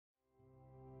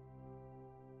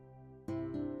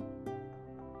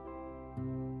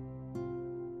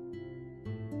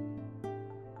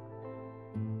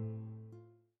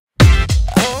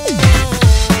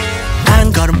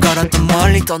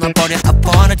멀리 떠나버려. I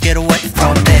wanna get away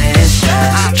from this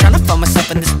stress. I'm trying to find myself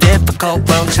in this difficult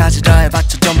world. 찾으려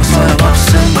해봤자 전부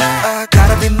소용없음에 I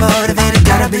gotta be motivated,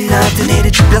 gotta be loved.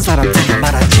 내일의 주변 사람들이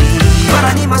말하지 But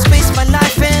I need my space, my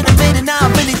life, and I made it now. I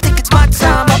really think it's my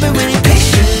time. I've been waiting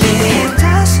patiently.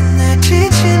 다시 내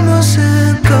지친 모습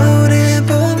거울에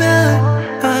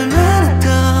보면 얼마나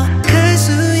더 클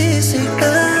수 있을까.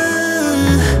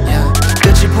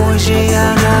 끝이 보이지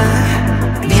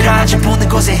않아. 미라지 보는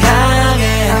곳에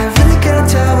향해. I really can't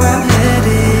tell where I'm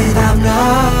headed. I'm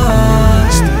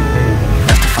lost.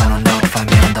 That's the final note, find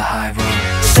me on the high road.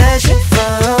 Searching for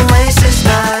oasis,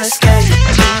 my escape.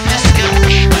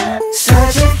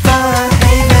 Searching for a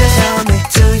haven, tell me,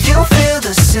 do you feel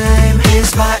the same?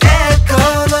 Here's my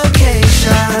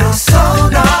echolocation. So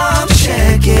now I'm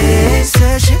checking.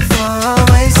 Searching for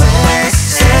oasis,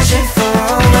 searching for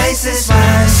oasis,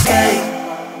 my escape.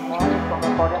 I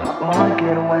wanna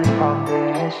get away from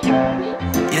this stress.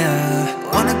 Yeah,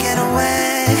 wanna get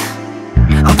away.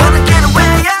 I wanna get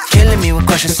away, yeah. Killing me with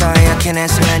questions, sorry I can't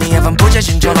answer any of them.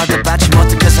 부재중 전화도 받지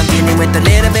못해 cause I'm dealing with a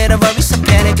little bit of worry. So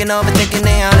panicking, overthinking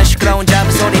내 안에 시끄러운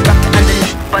잡은 소리밖에 안 들려.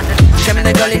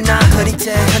 최면에 걸린 나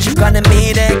흐릿해. 현실과는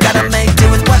미래. Gotta make do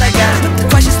with what I got. But the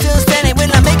question still standing,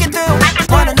 will I make it through?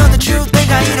 Wanna know the truth,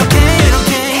 내가 이렇게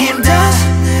힘들어.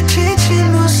 내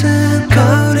지친 모습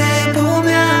거울에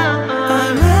보면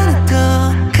얼마나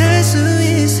더 클 수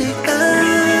있을까.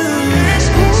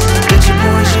 끝이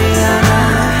보이지 않아.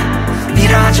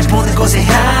 미라지 보는 곳에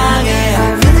향해. I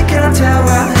really can't tell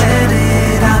where I'm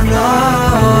headed. I'm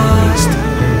lost. I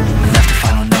left the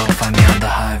final note, find me on the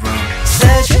high road.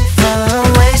 Searching for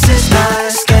oasis, my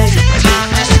escape.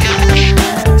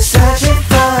 Searching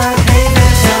for a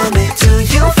haven, tell me, do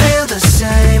you feel the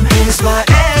same? Here's my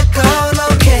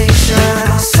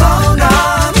echolocation. So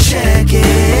now I'm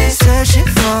checking. Searching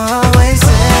for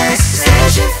oasis,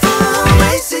 searching for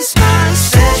oasis, my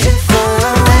searching for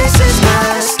oasis,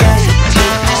 my escape.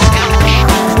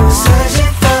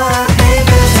 Searching for a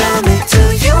haven, tell me, do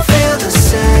you feel the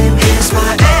same? Here's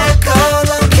my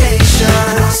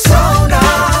echolocation. So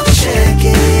now I'm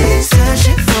checking.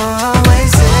 Searching for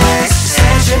oasis,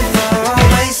 searching for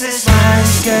oasis, my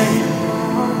escape.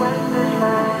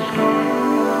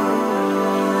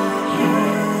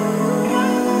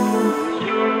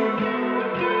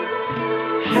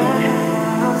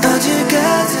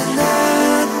 어디까지 난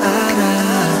알아.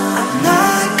 I'm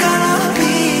not gonna be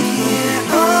here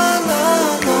all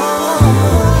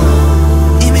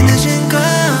alone. 이미 늦은 것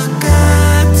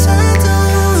같아도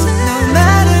no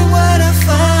matter what I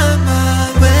find my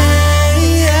way.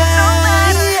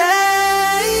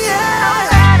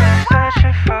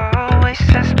 Searching for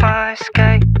oasis, my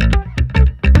escape.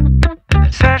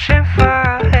 Searching for a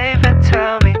haven,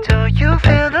 tell me, do you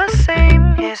feel the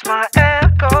same? Here's my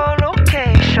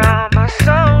echolocation, my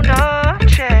sonar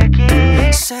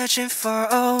checking. Searching for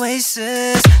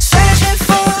oasis, searching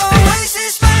for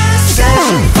oasis, my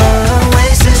searching for